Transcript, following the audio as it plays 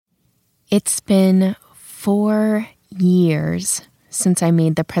It's been 4 years since I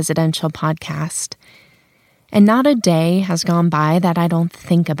made the presidential podcast, and not a day has gone by that I don't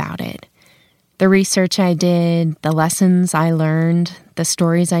think about it. The research I did, the lessons I learned, the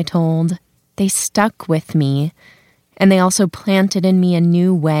stories I told, they stuck with me, and they also planted in me a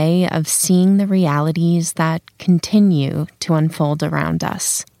new way of seeing the realities that continue to unfold around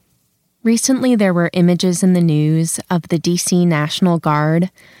us. Recently, there were images in the news of the D.C. National Guard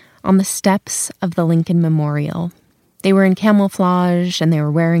on the steps of the Lincoln Memorial. They were in camouflage, and they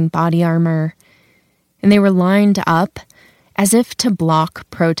were wearing body armor, and they were lined up as if to block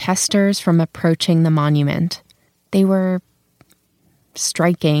protesters from approaching the monument. They were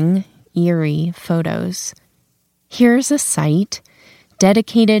striking, eerie photos. Here's a site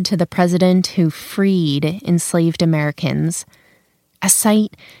dedicated to the president who freed enslaved Americans, a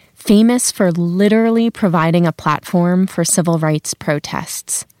site famous for literally providing a platform for civil rights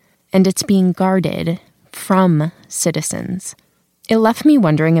protests, and it's being guarded from citizens. It left me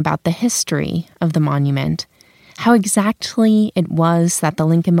wondering about the history of the monument, how exactly it was that the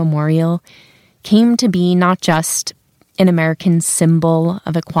Lincoln Memorial came to be not just an American symbol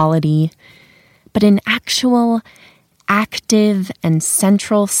of equality, but an actual active and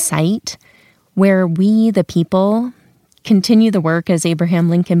central site where we, the people, continue the work, as Abraham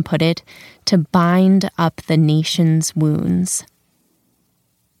Lincoln put it, to bind up the nation's wounds.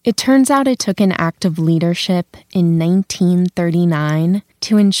 It turns out it took an act of leadership in 1939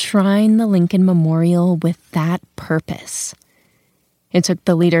 to enshrine the Lincoln Memorial with that purpose. It took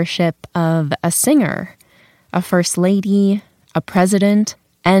the leadership of a singer, a first lady, a president,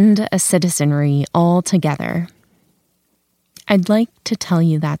 and a citizenry all together. I'd like to tell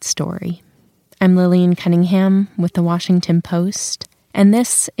you that story. I'm Lillian Cunningham with The Washington Post, and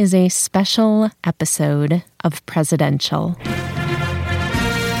this is a special episode of Presidential.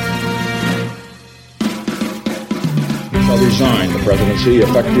 Shall resign the presidency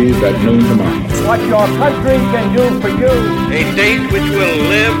effective at noon tomorrow. What your country can do for you. A date which will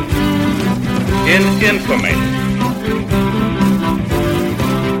live in infamy.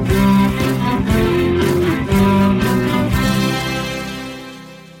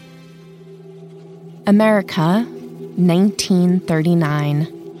 America, 1939.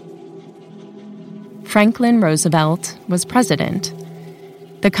 Franklin Roosevelt was president.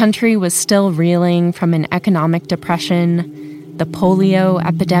 The country was still reeling from an economic depression, the polio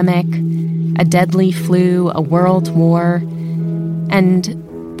epidemic, a deadly flu, a world war, and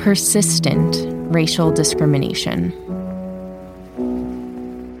persistent racial discrimination.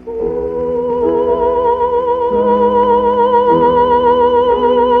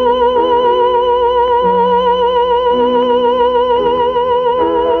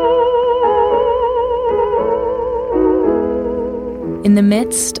 In the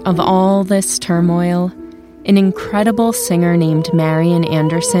midst of all this turmoil, an incredible singer named Marian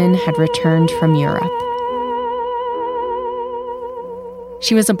Anderson had returned from Europe.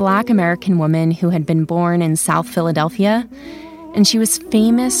 She was a Black American woman who had been born in South Philadelphia, and she was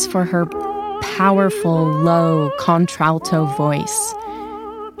famous for her powerful, low, contralto voice.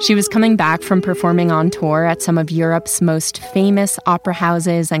 She was coming back from performing on tour at some of Europe's most famous opera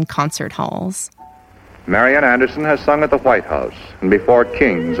houses and concert halls. Marian Anderson has sung at the White House and before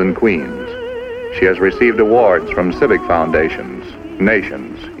kings and queens. She has received awards from civic foundations,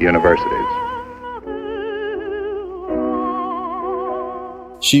 nations, universities.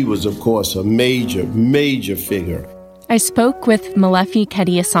 She was, of course, a major figure. I spoke with Molefi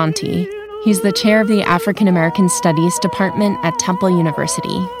Kedi-Asante. He's the chair of the African American Studies Department at Temple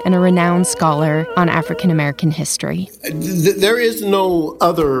University and a renowned scholar on African American history. There is no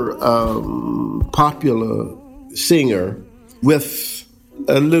other popular singer, with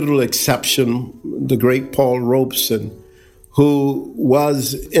a little exception, the great Paul Robeson, who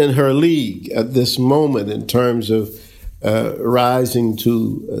was in her league at this moment in terms of rising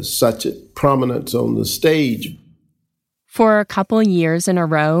to such prominence on the stage. For a couple years in a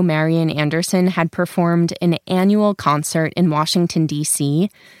row, Marian Anderson had performed an annual concert in Washington, D.C.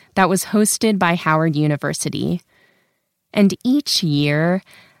 that was hosted by Howard University. And each year,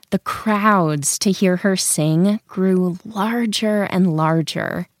 the crowds to hear her sing grew larger and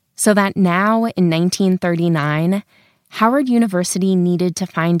larger, so that now, in 1939, Howard University needed to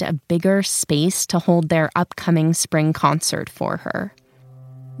find a bigger space to hold their upcoming spring concert for her.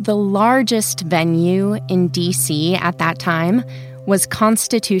 The largest venue in D.C. at that time was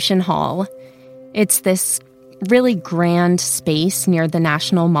Constitution Hall. It's this really grand space near the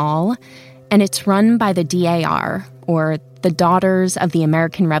National Mall, and it's run by the DAR, or the Daughters of the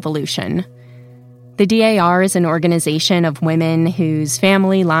American Revolution. The DAR is an organization of women whose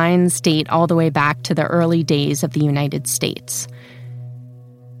family lines date all the way back to the early days of the United States.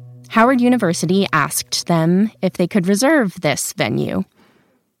 Howard University asked them if they could reserve this venue,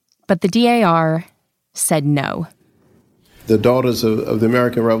 but the DAR said no. The Daughters of the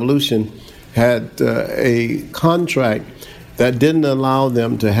American Revolution had a contract that didn't allow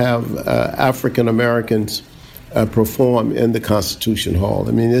them to have African Americans perform in the Constitution Hall.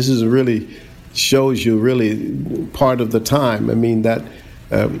 I mean, this is really shows you really part of the time. I mean, that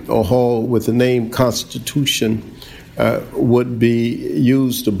a hall with the name Constitution would be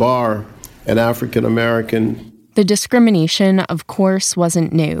used to bar an African American. The discrimination, of course,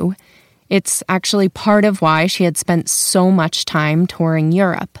 wasn't new. It's actually part of why she had spent so much time touring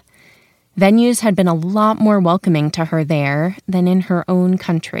Europe. Venues had been a lot more welcoming to her there than in her own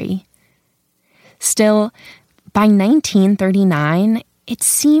country. Still, by 1939, it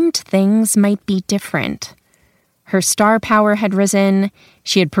seemed things might be different. Her star power had risen,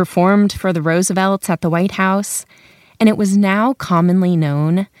 she had performed for the Roosevelts at the White House, and it was now commonly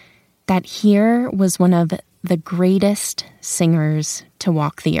known that here was one of the greatest singers to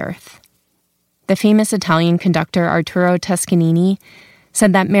walk the earth. The famous Italian conductor Arturo Toscanini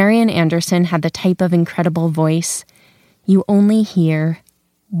said that Marian Anderson had the type of incredible voice you only hear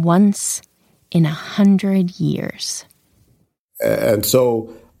once in 100 years. And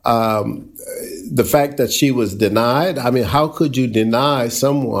so the fact that she was denied, I mean, how could you deny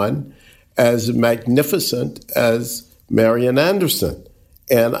someone as magnificent as Marian Anderson?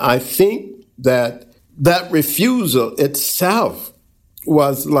 And I think that refusal itself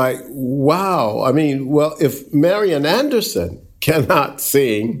was like, wow. I mean, well, if Marian Anderson cannot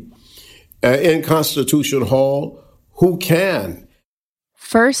sing in Constitution Hall, who can?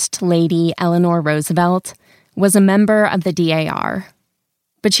 First Lady Eleanor Roosevelt was a member of the DAR,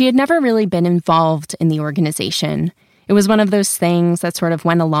 but she had never really been involved in the organization. It was one of those things that sort of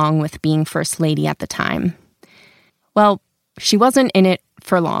went along with being First Lady at the time. Well, she wasn't in it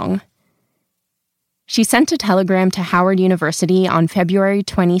for long. She sent a telegram to Howard University on February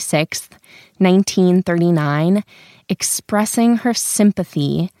 26, 1939, expressing her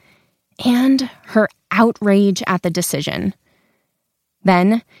sympathy and her outrage at the decision.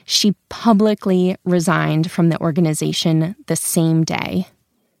 Then she publicly resigned from the organization the same day.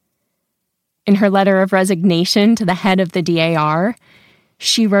 In her letter of resignation to the head of the DAR,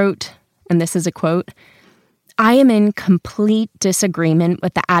 she wrote, and this is a quote, "I am in complete disagreement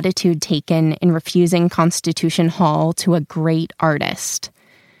with the attitude taken in refusing Constitution Hall to a great artist."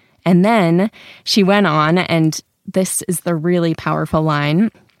 And then she went on, and this is the really powerful line,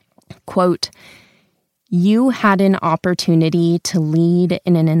 quote, "You had an opportunity to lead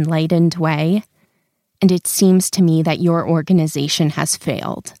in an enlightened way, and it seems to me that your organization has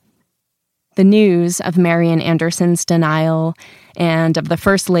failed." The news of Marian Anderson's denial and of the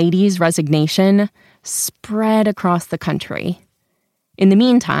First Lady's resignation spread across the country. In the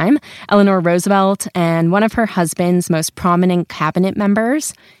meantime, Eleanor Roosevelt and one of her husband's most prominent cabinet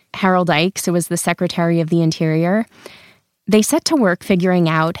members, Harold Ickes, who was the Secretary of the Interior, they set to work figuring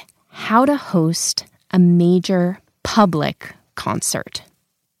out how to host a major public concert.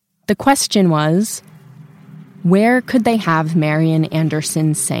 The question was, where could they have Marian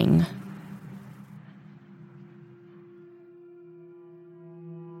Anderson sing?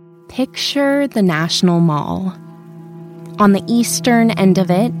 Picture the National Mall. On the eastern end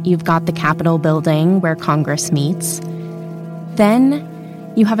of it, you've got the Capitol building where Congress meets. Then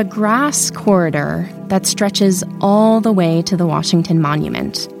you have a grass corridor that stretches all the way to the Washington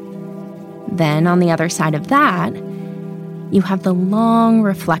Monument. Then on the other side of that, you have the long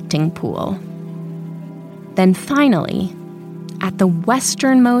reflecting pool. Then finally, at the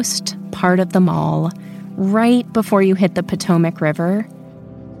westernmost part of the mall, right before you hit the Potomac River,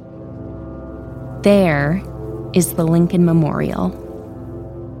 there is the Lincoln Memorial.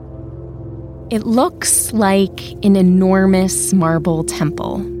 It looks like an enormous marble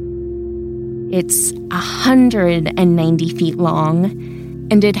temple. It's 190 feet long,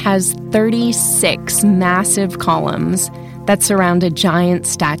 and it has 36 massive columns that surround a giant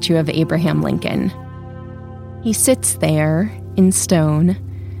statue of Abraham Lincoln. He sits there in stone,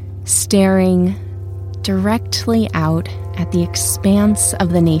 staring directly out at the expanse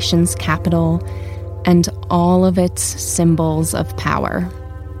of the nation's capital and all of its symbols of power.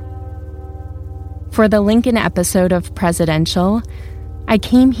 For the Lincoln episode of Presidential, I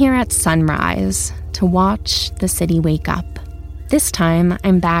came here at sunrise to watch the city wake up. This time,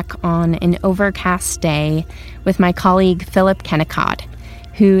 I'm back on an overcast day with my colleague Philip Kennicott,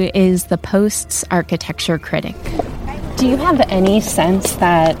 who is the Post's architecture critic. Do you have any sense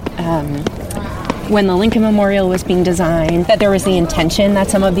that when the Lincoln Memorial was being designed, that there was the intention that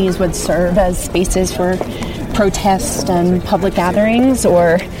some of these would serve as spaces for protest and public gatherings,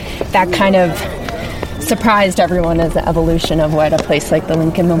 or that kind of surprised everyone as the evolution of what a place like the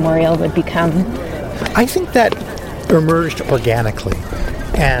Lincoln Memorial would become? I think that emerged organically,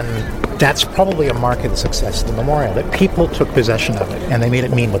 and that's probably a mark of the success of the memorial, that people took possession of it and they made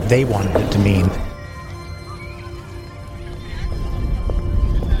it mean what they wanted it to mean.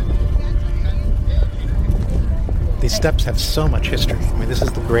 These steps have so much history. I mean, this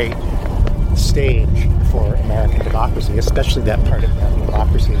is the great stage for American democracy, especially that part of American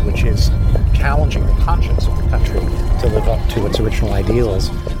democracy which is challenging the conscience of the country to live up to its original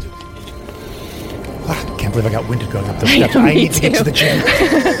ideals. I can't believe I got winded going up those steps. I need to get to the gym.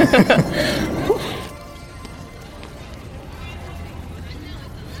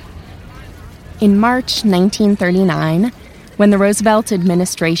 In March 1939, when the Roosevelt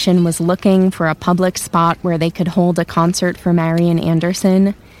administration was looking for a public spot where they could hold a concert for Marian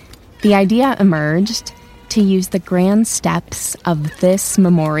Anderson, the idea emerged to use the grand steps of this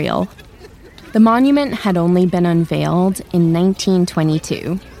memorial. The monument had only been unveiled in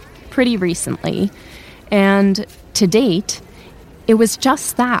 1922, pretty recently, and to date, it was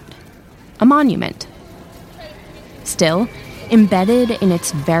just that, a monument. Still, embedded in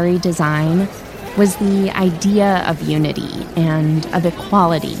its very design was the idea of unity and of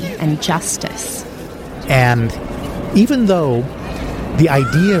equality and justice. And even though the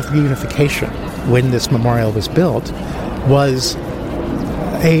idea of reunification when this memorial was built was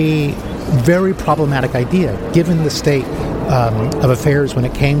a very problematic idea, given the state of affairs when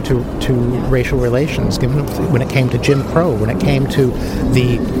it came to racial relations, given when it came to Jim Crow, when it came to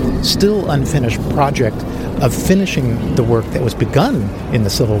the still unfinished project of finishing the work that was begun in the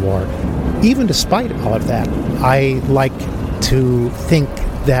Civil War. Even despite all of that, I like to think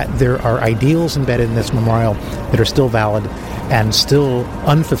that there are ideals embedded in this memorial that are still valid and still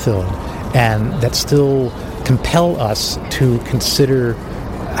unfulfilled, and that still compel us to consider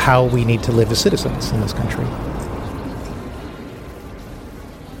how we need to live as citizens in this country.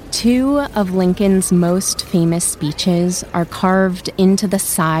 Two of Lincoln's most famous speeches are carved into the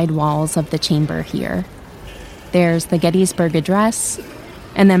side walls of the chamber here. There's the Gettysburg Address,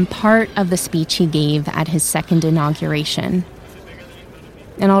 and then part of the speech he gave at his second inauguration.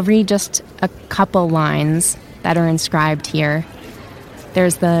 And I'll read just a couple lines that are inscribed here.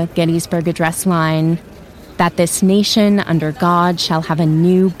 There's the Gettysburg Address line, that this nation under God shall have a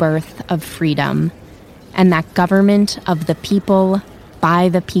new birth of freedom, and that government of the people, by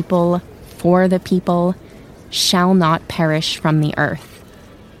the people, for the people, shall not perish from the earth.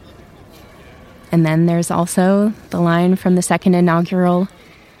 And then there's also the line from the second inaugural,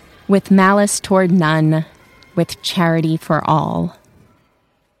 with malice toward none, with charity for all.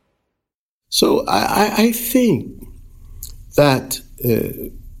 So I think that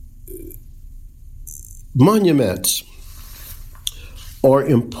monuments are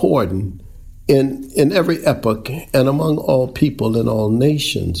important in every epoch and among all people in all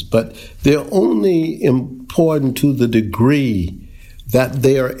nations, but they're only important to the degree that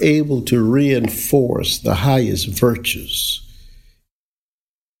they are able to reinforce the highest virtues.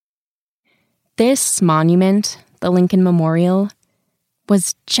 This monument, the Lincoln Memorial,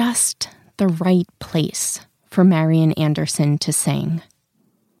 was just the right place for Marian Anderson to sing.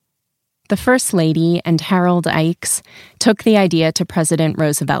 The First Lady and Harold Ickes took the idea to President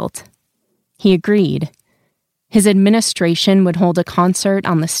Roosevelt. He agreed. His administration would hold a concert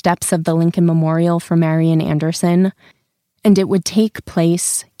on the steps of the Lincoln Memorial for Marian Anderson, and it would take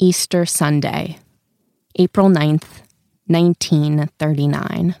place Easter Sunday, April 9th,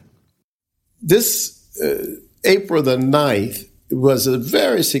 1939. This April the 9th was a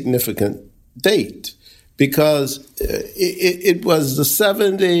very significant date because it was the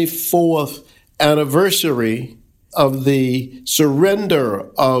 74th anniversary of the surrender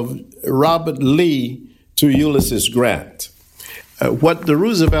of Robert Lee to Ulysses Grant. What the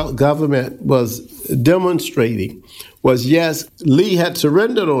Roosevelt government was demonstrating was, yes, Lee had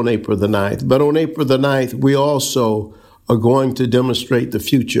surrendered on April the 9th, but on April the 9th, we also are going to demonstrate the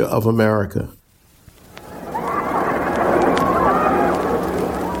future of America.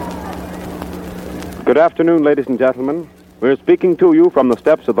 Good afternoon, ladies and gentlemen. We're speaking to you from the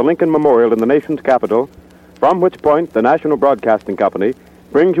steps of the Lincoln Memorial in the nation's capital, from which point the National Broadcasting Company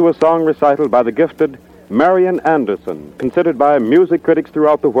brings you a song recital by the gifted Marian Anderson, considered by music critics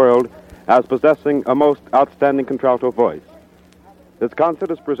throughout the world as possessing a most outstanding contralto voice. This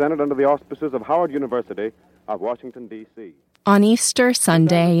concert is presented under the auspices of Howard University of Washington, D.C. On Easter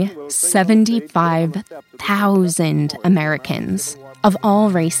Sunday, 75,000 Americans of all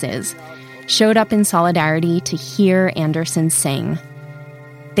races showed up in solidarity to hear Anderson sing.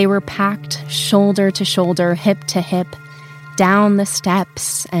 They were packed shoulder to shoulder, hip to hip, down the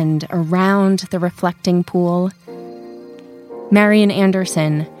steps and around the reflecting pool. Marian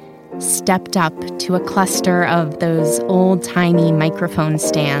Anderson stepped up to a cluster of those old-timey microphone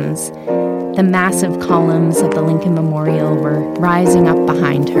stands. The massive columns of the Lincoln Memorial were rising up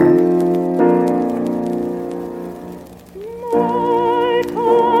behind her.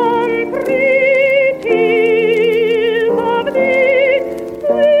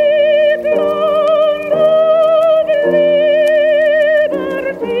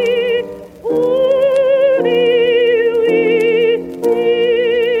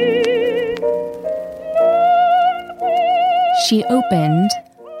 She opened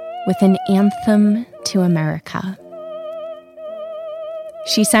with an anthem to America.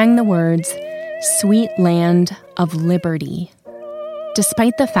 She sang the words, "Sweet Land of Liberty,"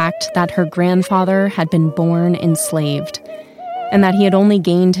 despite the fact that her grandfather had been born enslaved and that he had only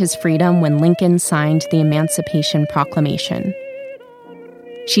gained his freedom when Lincoln signed the Emancipation Proclamation.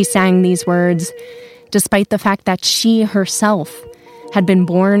 She sang these words despite the fact that she herself had been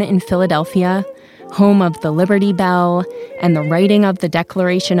born in Philadelphia, home of the Liberty Bell and the writing of the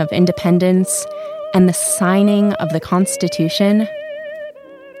Declaration of Independence and the signing of the Constitution.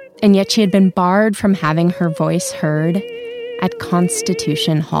 And yet she had been barred from having her voice heard at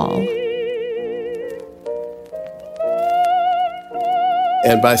Constitution Hall.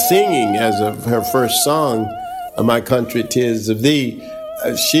 And by singing as of her first song, My Country, 'Tis of Thee,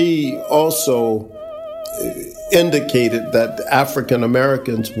 she also indicated that African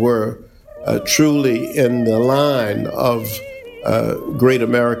Americans were truly in the line of great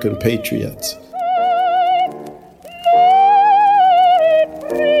American patriots.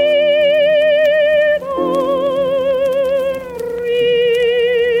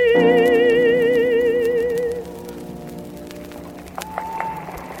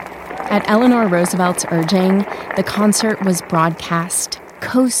 At Eleanor Roosevelt's urging, the concert was broadcast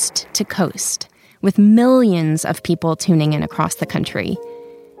coast to coast, with millions of people tuning in across the country.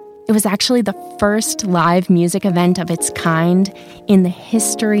 It was actually the first live music event of its kind in the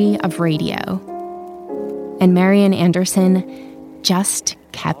history of radio. And Marian Anderson just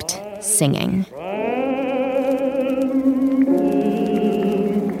kept singing.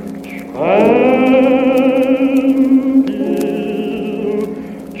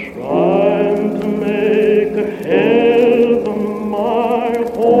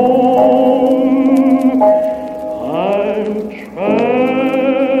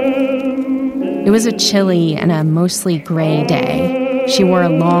 It was a chilly and a mostly gray day. She wore a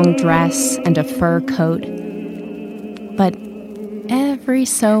long dress and a fur coat. But every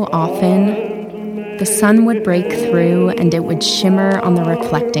so often, the sun would break through and it would shimmer on the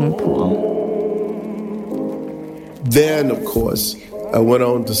reflecting pool. Then, of course, I went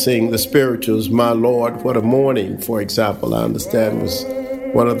on to sing the spirituals, My Lord, What a Morning, for example, I understand was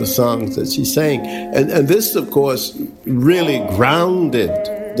one of the songs that she sang. And this, of course, really grounded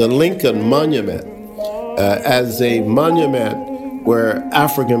the Lincoln Monument as a monument where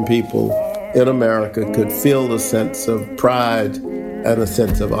African people in America could feel a sense of pride and a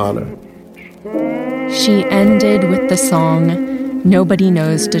sense of honor. She ended with the song, Nobody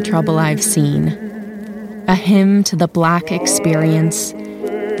Knows the Trouble I've Seen, a hymn to the Black experience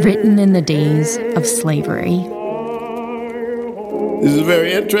written in the days of slavery. This is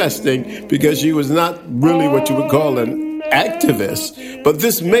very interesting because she was not really what you would call an activist, but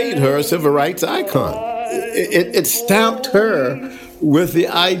this made her a civil rights icon. It stamped her with the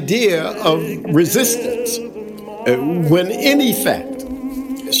idea of resistance, when in effect,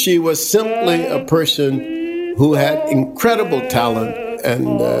 she was simply a person who had incredible talent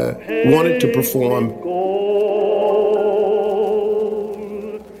and wanted to perform.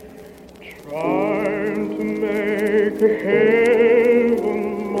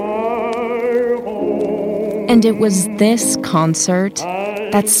 And it was this concert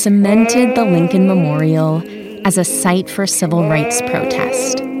that cemented the Lincoln Memorial as a site for civil rights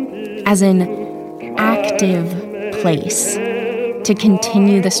protest, as an active place to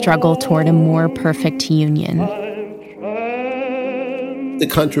continue the struggle toward a more perfect union. The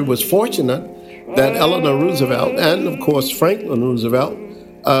country was fortunate that Eleanor Roosevelt and, of course, Franklin Roosevelt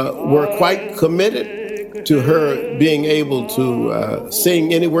were quite committed to her being able to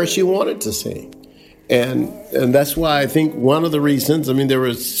sing anywhere she wanted to sing. And that's why I think one of the reasons, I mean, there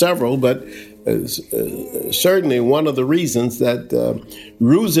were several, but certainly one of the reasons that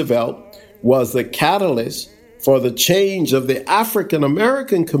Roosevelt was the catalyst for the change of the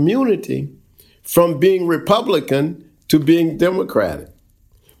African-American community from being Republican to being Democratic.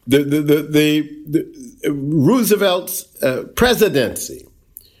 Roosevelt's presidency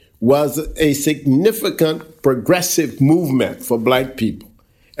was a significant progressive movement for black people.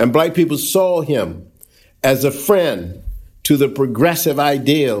 And black people saw him as a friend to the progressive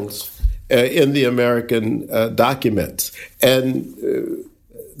ideals in the American documents. And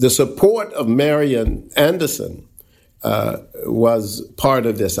the support of Marian Anderson was part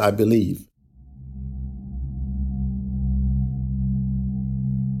of this, I believe.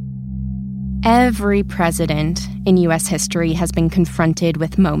 Every president in U.S. history has been confronted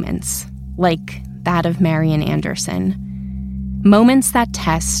with moments like that of Marian Anderson. Moments that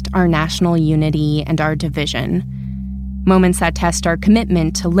test our national unity and our division. Moments that test our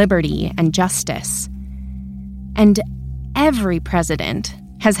commitment to liberty and justice. And every president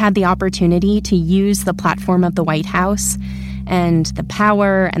has had the opportunity to use the platform of the White House and the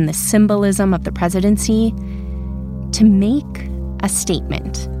power and the symbolism of the presidency to make a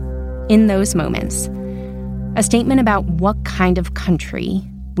statement in those moments. A statement about what kind of country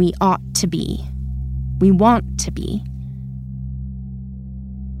we ought to be, we want to be.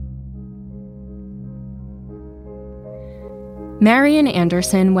 Marian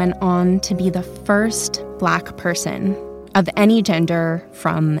Anderson went on to be the first Black person of any gender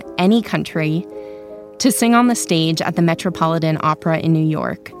from any country to sing on the stage at the Metropolitan Opera in New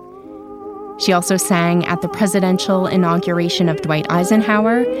York. She also sang at the presidential inauguration of Dwight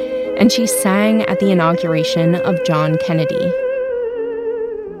Eisenhower, and she sang at the inauguration of John Kennedy.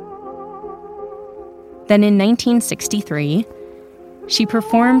 Then in 1963, she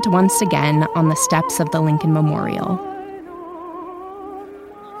performed once again on the steps of the Lincoln Memorial.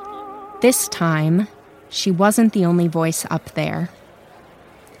 This time, she wasn't the only voice up there.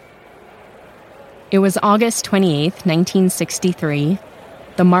 It was August 28, 1963,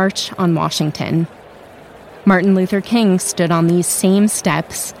 the March on Washington. Martin Luther King stood on these same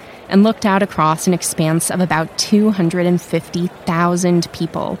steps and looked out across an expanse of about 250,000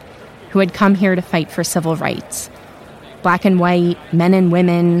 people who had come here to fight for civil rights. Black and white, men and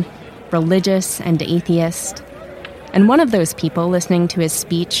women, religious and atheist. And one of those people listening to his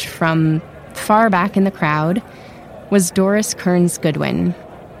speech from far back in the crowd was Doris Kearns Goodwin.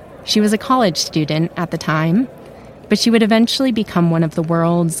 She was a college student at the time, but she would eventually become one of the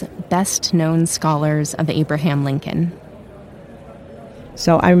world's best-known scholars of Abraham Lincoln.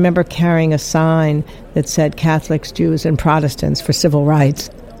 So I remember carrying a sign that said Catholics, Jews, and Protestants for civil rights.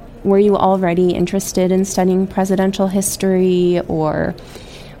 Were you already interested in studying presidential history, or,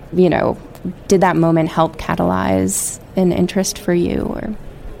 did that moment help catalyze an interest for you? Or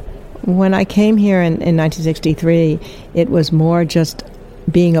when I came here in 1963, it was more just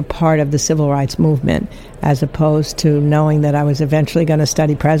being a part of the civil rights movement as opposed to knowing that I was eventually going to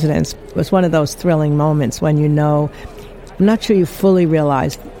study presidents. It was one of those thrilling moments when I'm not sure you fully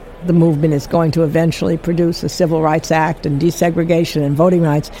realize the movement is going to eventually produce a Civil Rights Act and desegregation and voting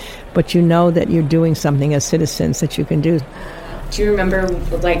rights, but you know that you're doing something as citizens that you can do. Do you remember,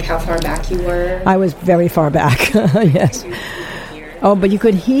 how far back you were? I was very far back, yes. Oh, but you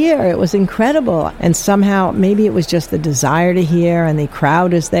could hear. It was incredible. And somehow, maybe it was just the desire to hear, and the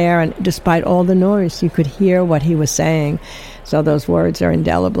crowd is there, and despite all the noise, you could hear what he was saying. So those words are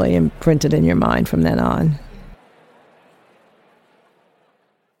indelibly imprinted in your mind from then on.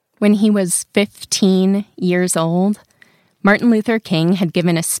 When he was 15 years old, Martin Luther King had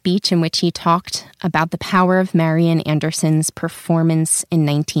given a speech in which he talked about the power of Marian Anderson's performance in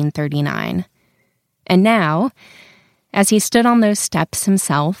 1939. And now, as he stood on those steps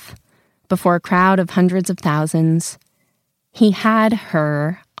himself, before a crowd of hundreds of thousands, he had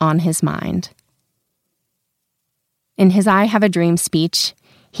her on his mind. In his I Have a Dream speech,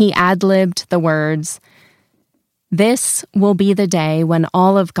 he ad-libbed the words, "This will be the day when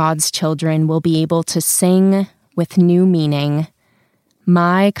all of God's children will be able to sing with new meaning,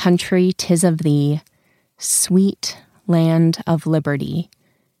 'My country, 'tis of thee, sweet land of liberty,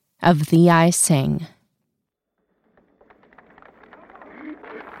 of thee I sing.'"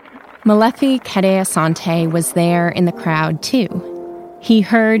 Molefi Kede Asante was there in the crowd, too. He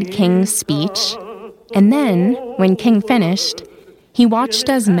heard King's speech, and then, when King finished, he watched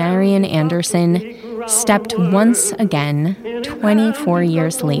as Marian Anderson stepped once again, 24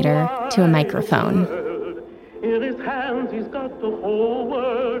 years later, to a microphone. In his hands, he's got the whole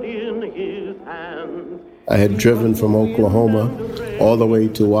world in his hands. I had driven from Oklahoma all the way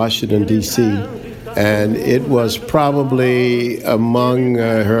to Washington, D.C., and it was probably among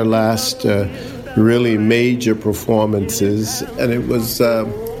her last really major performances, and it was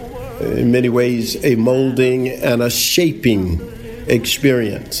in many ways a molding and a shaping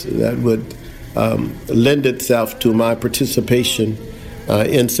experience that would lend itself to my participation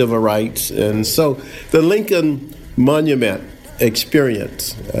in civil rights. And so the Lincoln Monument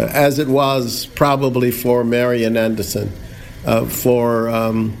experience, as it was probably for Marian Anderson, for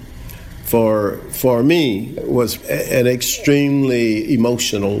me, was an extremely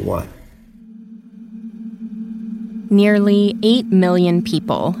emotional one. Nearly 8 million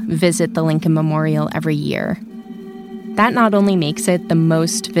people visit the Lincoln Memorial every year. That not only makes it the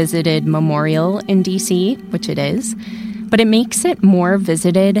most visited memorial in D.C., which it is, but it makes it more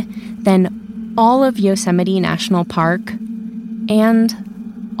visited than all of Yosemite National Park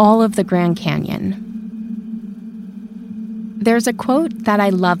and all of the Grand Canyon. There's a quote that I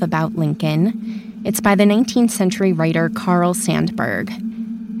love about Lincoln. It's by the 19th century writer Carl Sandburg.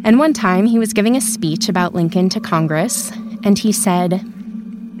 And one time he was giving a speech about Lincoln to Congress, and he said,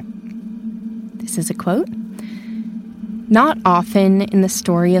 this is a quote, "Not often in the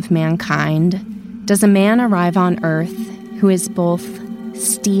story of mankind does a man arrive on earth who is both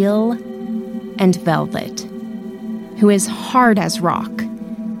steel and velvet, who is hard as rock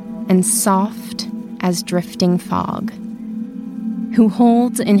and soft as drifting fog, who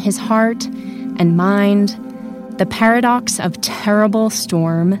holds in his heart and mind the paradox of terrible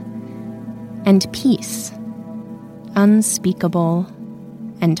storm and peace, unspeakable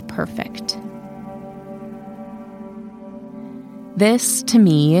and perfect." This, to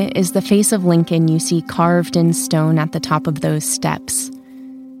me, is the face of Lincoln you see carved in stone at the top of those steps.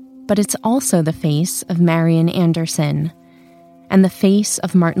 But it's also the face of Marian Anderson and the face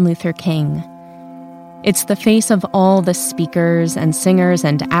of Martin Luther King. It's the face of all the speakers and singers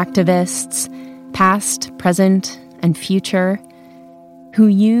and activists, past, present, and future, who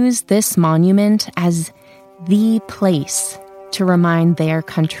use this monument as the place to remind their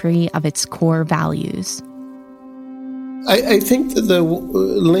country of its core values. I think that the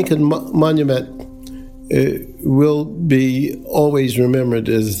Lincoln Monument will be always remembered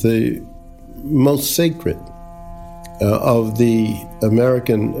as the most sacred of the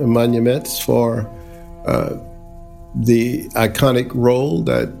American monuments for the iconic role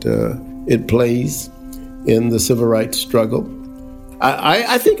that it plays in the civil rights struggle.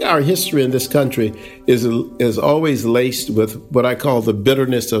 I think our history in this country is always laced with what I call the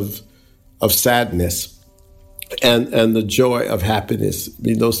bitterness of sadness and the joy of happiness. I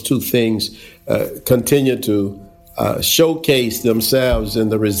mean, those two things continue to showcase themselves in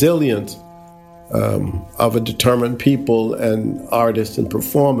the resilience of a determined people and artists and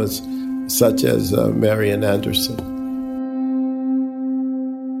performers such as Marian Anderson.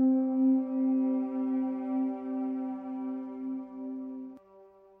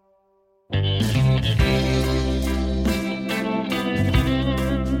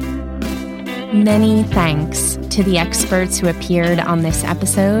 Many thanks to the experts who appeared on this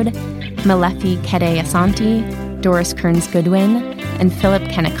episode: Malefi Kede-Asante, Doris Kearns-Goodwin, and Philip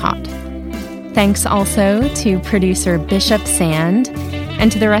Kennicott. Thanks also to producer Bishop Sand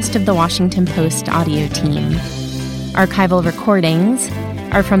and to the rest of the Washington Post audio team. Archival recordings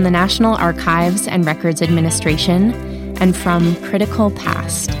are from the National Archives and Records Administration and from Critical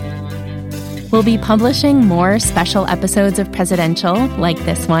Past. We'll be publishing more special episodes of Presidential, like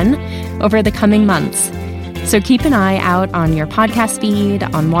this one, over the coming months. So keep an eye out on your podcast feed,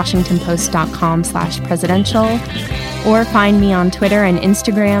 on WashingtonPost.com/presidential, or find me on Twitter and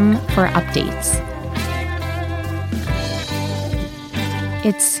Instagram for updates.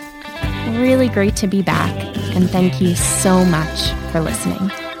 It's really great to be back, and thank you so much for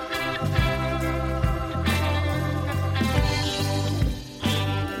listening.